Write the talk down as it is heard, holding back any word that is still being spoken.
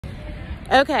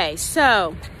Okay,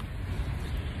 so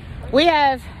we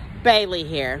have Bailey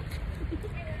here.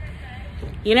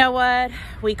 You know what?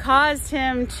 We caused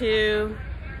him to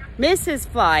miss his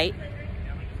flight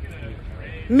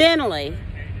mentally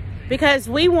because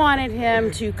we wanted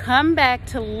him to come back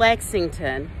to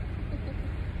Lexington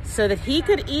so that he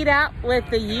could eat out with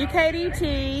the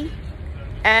UKDT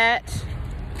at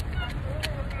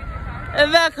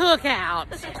the cookout.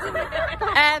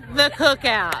 At the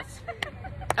cookout.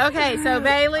 Okay, so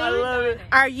Bailey,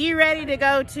 are you ready to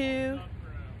go to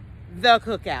the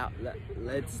cookout?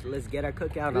 Let's get our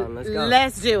cookout on. Let's go.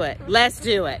 Let's do it. Let's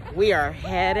do it. We are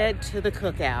headed to the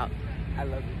cookout. I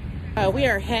love you. We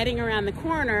are heading around the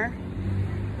corner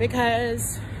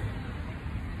because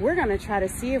we're going to try to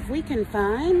see if we can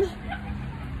find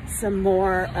some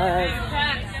more of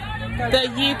the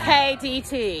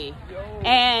UKDT.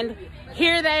 And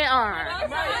here they are.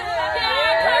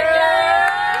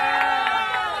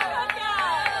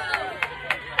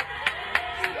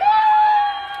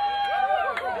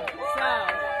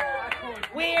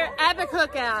 We're at the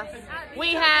cookout.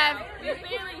 We have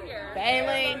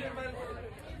Bailey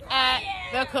at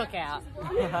the cookout.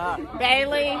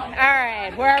 Bailey, all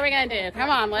right, what are we gonna do? Come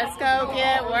on, let's go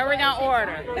get, what are we gonna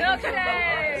order?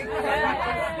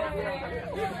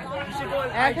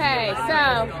 Okay,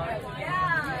 so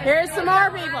here's some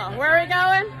more people. Where are we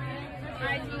going?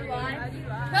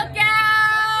 Cookout!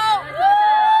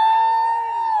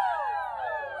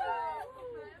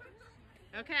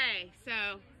 Okay,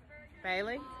 so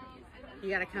Bailey, you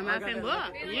gotta come up and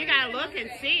look. You gotta look and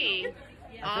see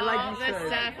all the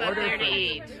stuff up there to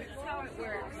eat.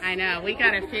 I know, we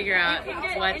gotta figure out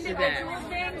what to do.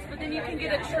 But then you can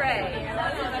get a tray.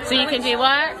 So you can do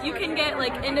what? You can get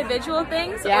like individual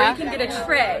things, Yeah. or you can get a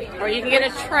tray. Or you can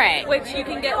get a tray. Which you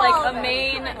can get like a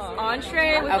main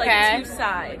entree with Okay. like 2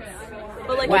 sides.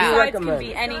 But like Wow. the sides recommend? can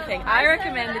be anything. I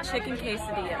recommend the chicken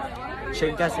quesadilla.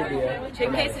 Chicken quesadilla.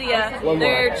 Chicken quesadilla. One more.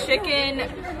 Their chicken,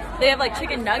 they have like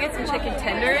chicken nuggets and chicken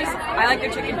tenders. I like their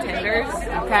chicken tenders.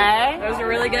 Okay. Those are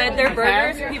really good. Their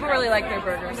burgers, people really like their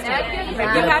burgers too. You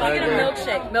have to get a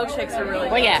milkshake. Milkshakes are really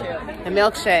Well, good yeah, too. the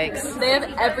milkshakes. They have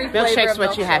every flavor Milkshake's of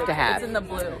what you have to milkshake. have. It's in the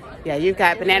blue. Yeah, you've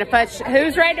got banana fudge.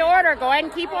 Who's ready to order? Go ahead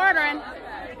and keep ordering.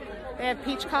 They have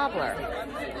peach cobbler.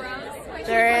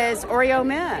 There is Oreo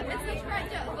mint.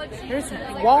 Here's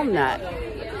walnut.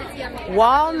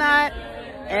 Walnut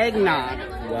eggnog.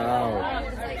 Wow.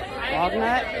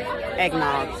 Walnut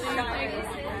eggnog.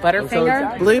 Butterfinger, so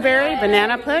excited. blueberry,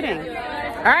 banana pudding.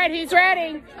 All right, who's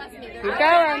ready? Keep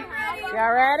going.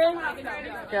 Y'all ready?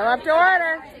 Go up to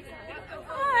order.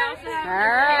 All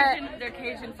right. Their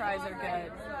Cajun fries are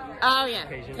good. Oh yeah,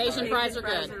 Cajun fries are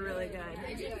Fries good. are really good.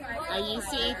 I used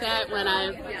to eat that when I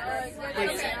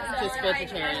was just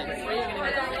vegetarian.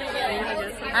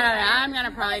 I don't know, I'm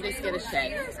gonna probably just get a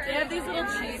shake. They have these little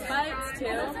cheese bites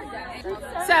too.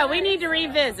 So we need to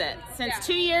revisit. Since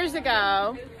 2 years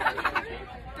ago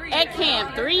at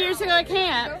camp, 3 years ago at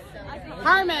camp,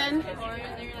 Harmon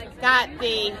got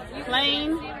the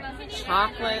plain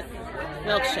chocolate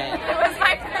milkshake. It was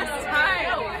my first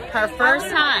time. Her first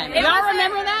time. It Y'all was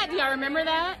remember that? Do y'all remember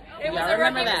that? It was Y'all a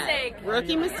remember rookie that? mistake.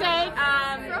 Rookie mistake.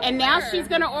 And For now sure. she's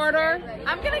gonna order.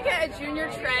 I'm gonna get a junior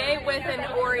tray with an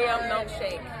Oreo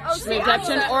milkshake. She moved up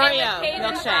to an Oreo and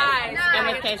with Cajun milkshake fries. and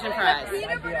with Cajun fries.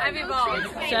 I've evolved.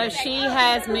 So she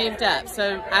has moved up.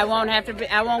 So I won't have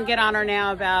to. I won't get on her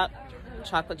now about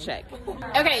chocolate shake.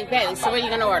 Okay, Bailey. So what are you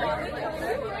gonna order?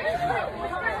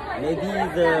 Maybe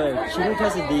the chicken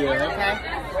quesadilla. Okay.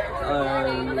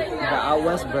 The Out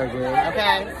West burger.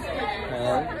 Okay.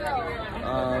 Okay.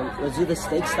 Let's do the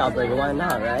steak style burger. Why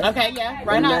not, right? Okay. Yeah.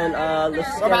 Right And on. then let's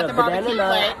just What get about a the barbecue banana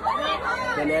plate?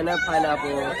 nut, banana,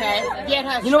 pineapple. Okay. Get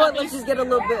her. You know what? Let's just get a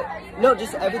little bit. No,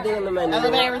 just everything on the menu.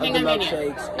 Everything of the on the menu.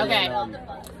 milkshakes, and Okay. then,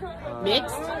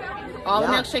 Mixed. All yeah.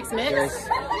 the milkshakes mixed. Yes.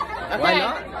 Okay. Why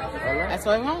not? Why not? That's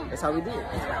what we want. That's how we do it.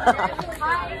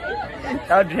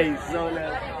 Okay, so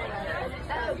now.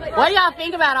 What do y'all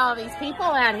think about all these people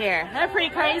out here? They're pretty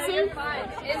crazy.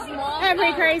 They're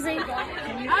pretty crazy.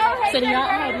 So do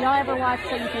y'all ever watch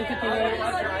So You Think You Can Lose?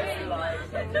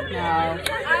 No.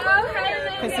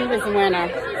 Because he was the winner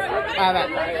of it.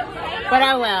 But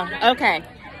oh well. Okay.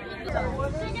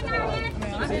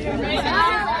 Okay,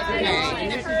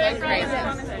 and this is like crazy.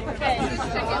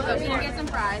 Get some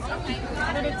fries.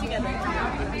 Put it together.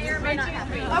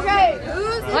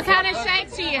 What kind of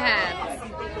shakes do you have?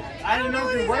 I didn't know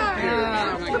if you worked here.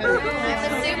 Oh my goodness.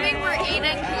 Assuming we're eating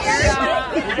here.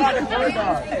 We got a corn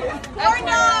dog. Corn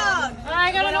dog!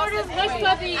 I got an order of hush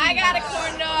puppies. I got a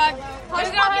corn dog. Hush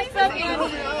puppies.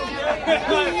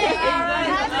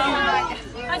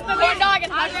 Corn dog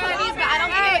and hush puppies, but I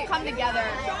don't think it would come together.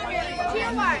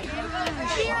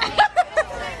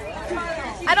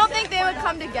 I don't think they would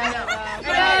come together.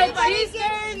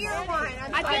 Cheesecake.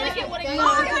 I feel like it would have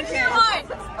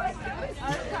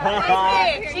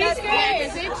Cheesecake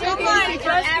is it too easy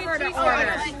forever to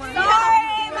order?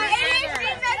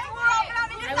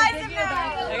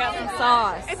 I got some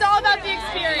sauce. It's all about the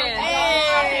experience.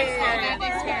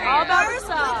 All about the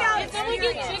sauce. Can we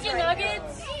get chicken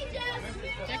nuggets?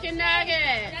 Chicken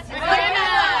nuggets. McKenna,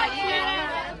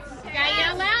 you gotta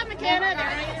yell loud, McKenna.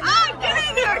 Oh, get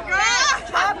in there, girl.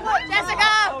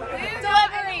 Jessica,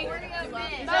 delivery.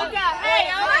 Mocha. Hey,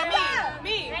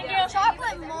 me.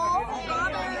 Chocolate mold.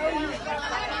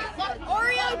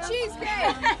 Oreo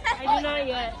cheesecake. I do not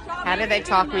yet. How did they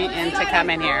talk me into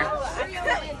coming here?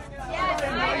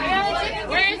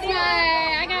 Where's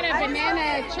my, I got a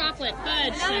banana chocolate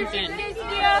fudge something.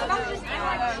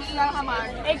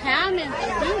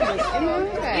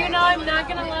 You know, I'm not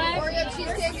gonna lie.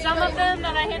 Some of them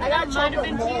that I handed out might have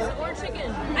been cheese or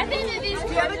chicken. I think that these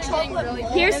chocolate.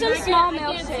 Here's some small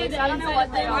milkshakes. I don't know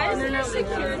what they are. They're not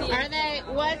security. Are they,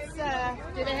 what's,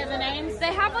 do they have the names?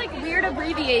 They have like weird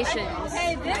abbreviations.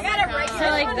 Hey, this I got it right. So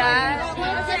like that.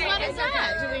 What is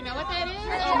that? Do we know what that is?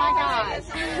 Oh my gosh.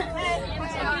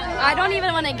 I don't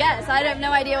even want to guess. I have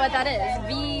no idea what that is.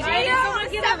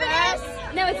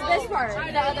 No, it's this part.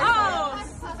 The other part.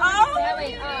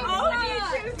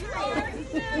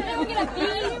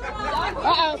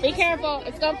 Uh-oh, be careful.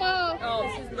 It's gonna fall. Oh,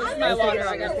 this is my water.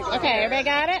 I gotta pick it up. Okay, everybody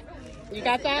got it? You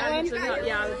got that one?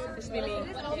 Yeah, this should be me.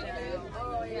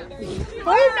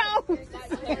 Who knows?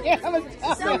 Yeah, I was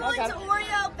telling you. Someone's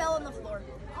Oreo fell on the floor.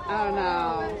 Oh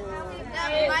no. That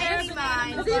might be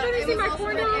mine. Does anybody see my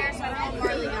corn dog?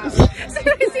 Does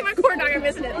anybody see my corn dog? I'm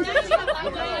missing it.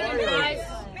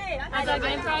 I thought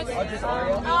game fries. I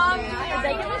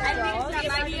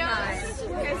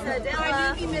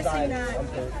think it's missing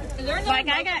that. Like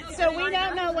I got, so we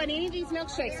don't know what any of these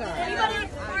milkshakes are.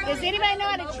 Does anybody know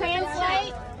how to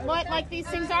translate what like these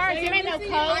things are? Does anybody know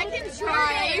code? I can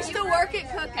try. I used to work at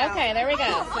Cookout. Okay, there we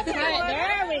go. So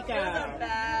there we go.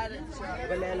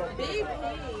 Banana.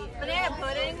 Banana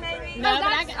pudding, maybe? No,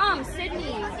 but I got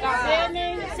Sydney.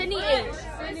 Sydney. H.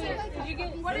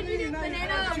 What did you do?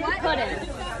 Banana what? Pudding.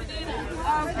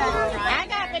 I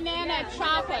got banana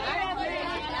chocolate.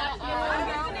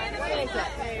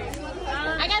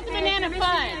 I got the banana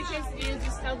fudge.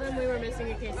 Just tell them we were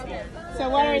missing a quesadilla. So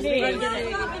what are these?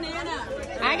 Banana.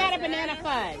 I got a banana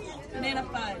fudge. Banana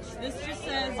fudge. This just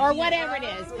says. Or whatever it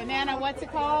is. Banana, what's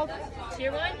it called?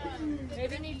 Cheer one?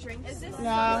 Maybe need drinks.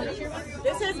 No.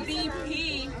 This says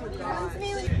BP.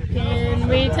 Can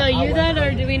we tell you that,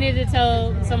 or do we need to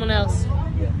tell someone else?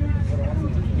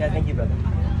 Yeah, thank you, brother.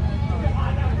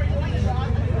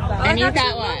 And you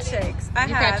got what? Milkshakes.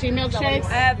 You got 2 milkshakes?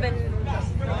 I have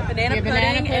banana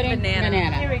pudding and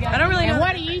banana. Here we go. I don't really And know.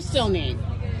 what do you still need?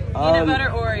 Peanut butter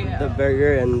Oreo. The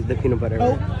burger and the peanut butter.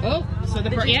 Oh, so the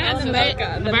burger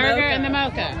and the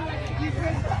mocha.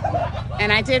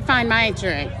 And I did find my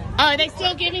drink. Oh, are they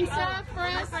still giving stuff for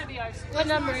us? What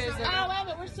number is it? Oh, wait,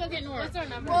 but we're still getting orders. What's our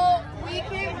number? Well, we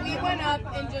went up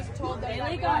and just told them. Is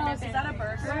that a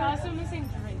burger? We're also missing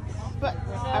drinks. But,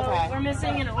 So okay. we're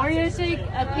missing an Oreo shake,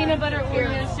 a peanut butter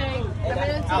Oreo shake,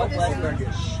 Out West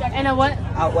burgers. and a what?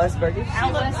 Out West burgers.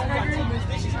 Out West burger.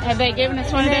 Have they given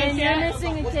us one of And those you're yet?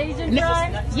 missing a Cajun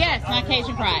fry. Yes, my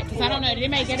Cajun fry. Because I don't know, did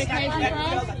anybody get a Cajun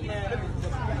fry?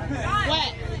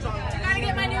 What? You gotta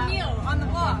get my new meal on the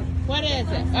vlog. What is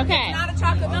it? Okay. Not a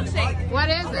chocolate milkshake. What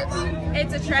is it?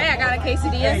 It's a tray. I got a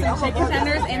quesadilla, some chicken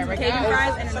tenders, and some Cajun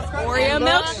fries, and an Oreo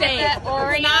milkshake.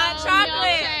 Oreo Not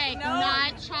chocolate. milkshake. No.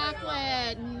 Not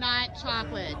chocolate. Not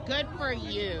chocolate. Good for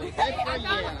you. Good for you.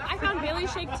 I found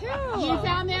Bailey's shake too. You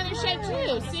found the other shake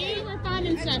too. See, we're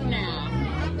finding stuff now.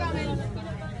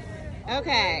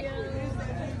 Okay.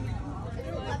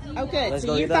 Oh, good. Let's So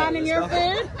go you get that. finding your Let's go.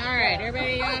 food? All right.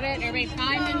 Everybody got it. Everybody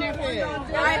finding their food.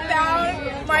 I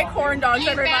found my corn dogs, You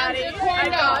found everybody. your corn I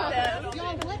got dogs. them.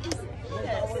 Y'all, what is this?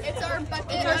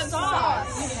 It's our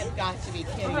sauce. You have got to be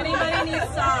kidding me. Anybody needs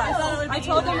sauce? I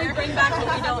told them we'd bring back what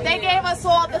we don't. They gave us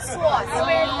all the sauce.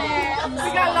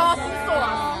 We got lost in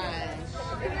sauce.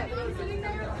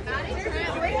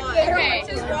 Okay.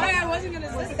 Which is why I wasn't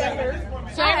gonna sit there.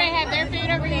 So everybody have their food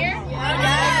over here? All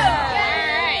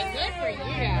right. Good for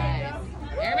you guys.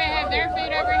 Everybody have their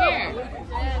food over here.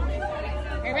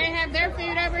 Everybody have their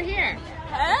food over here.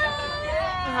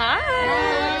 Hi.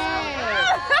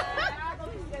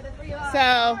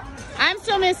 So I'm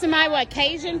still missing my what?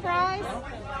 Cajun fries?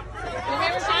 Did we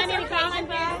ever find any Cajun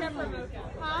fries?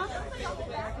 Huh?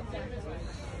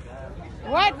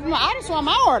 What? I just want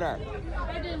my order.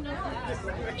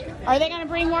 Are they going to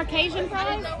bring more Cajun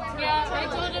fries? Yeah, I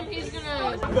told him he's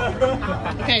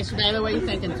gonna. Okay, so Bailey, what are you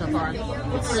thinking so far?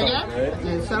 It's so good.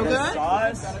 It's so The good?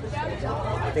 sauce.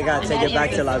 I think I'll take it back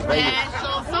to Las Vegas.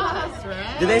 Special sauce,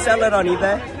 right? Do they sell it on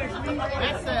eBay?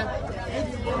 That's the...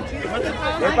 What's it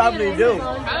called? They probably do.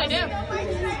 Probably do.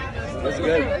 It's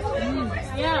good.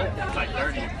 Yeah. It's like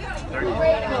 30. And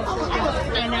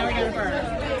now we're going to burn.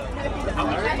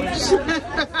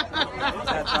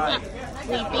 That's right.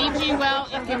 We feed you well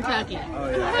in Kentucky. Oh,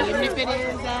 yeah. Even if it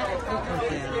is that.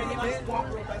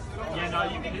 Yeah, no,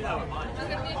 you can do that with mine. I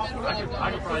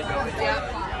could probably go in.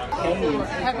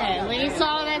 Okay, leave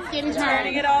all of that's getting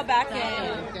Turning turned. it all back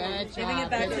in. Good job. Giving it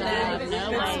back Good to job. them. No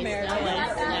Good waste. Samaritan. No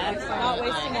waste. That's Not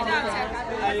wasting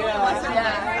anything. I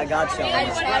got y'all.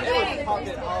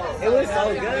 It was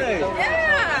so good.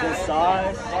 Yeah. The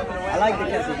sauce. I like the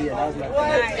quesadilla. That was my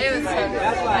favorite. It was so good.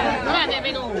 What about that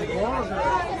big old...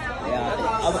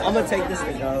 Yeah. I'm going to take this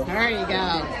to go. There you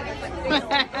go.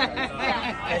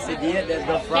 Quesadilla.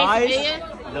 The fries.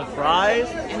 Quesadilla? The fries.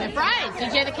 And the fries.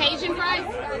 Did you have the Cajun fries?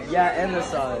 Yeah, and the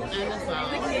sauce. And the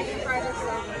sauce.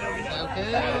 So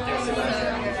good.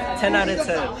 10 out of 10.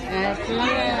 That's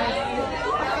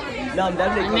good. No, I'm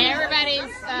definitely And coming.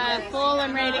 everybody's full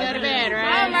and ready to go to bed, right?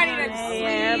 I'm ready to sleep.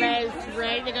 Yeah, everybody's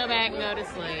ready to go back and go to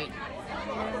sleep.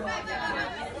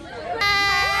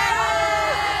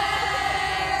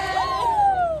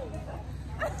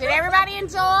 Did everybody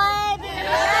enjoy? Did you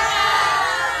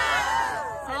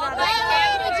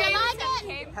like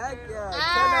it? Heck yeah.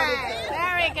 All right,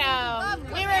 there we go.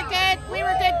 We were good. We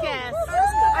were good guests.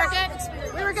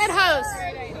 We were good hosts.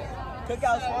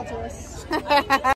 Cookout sponsor us.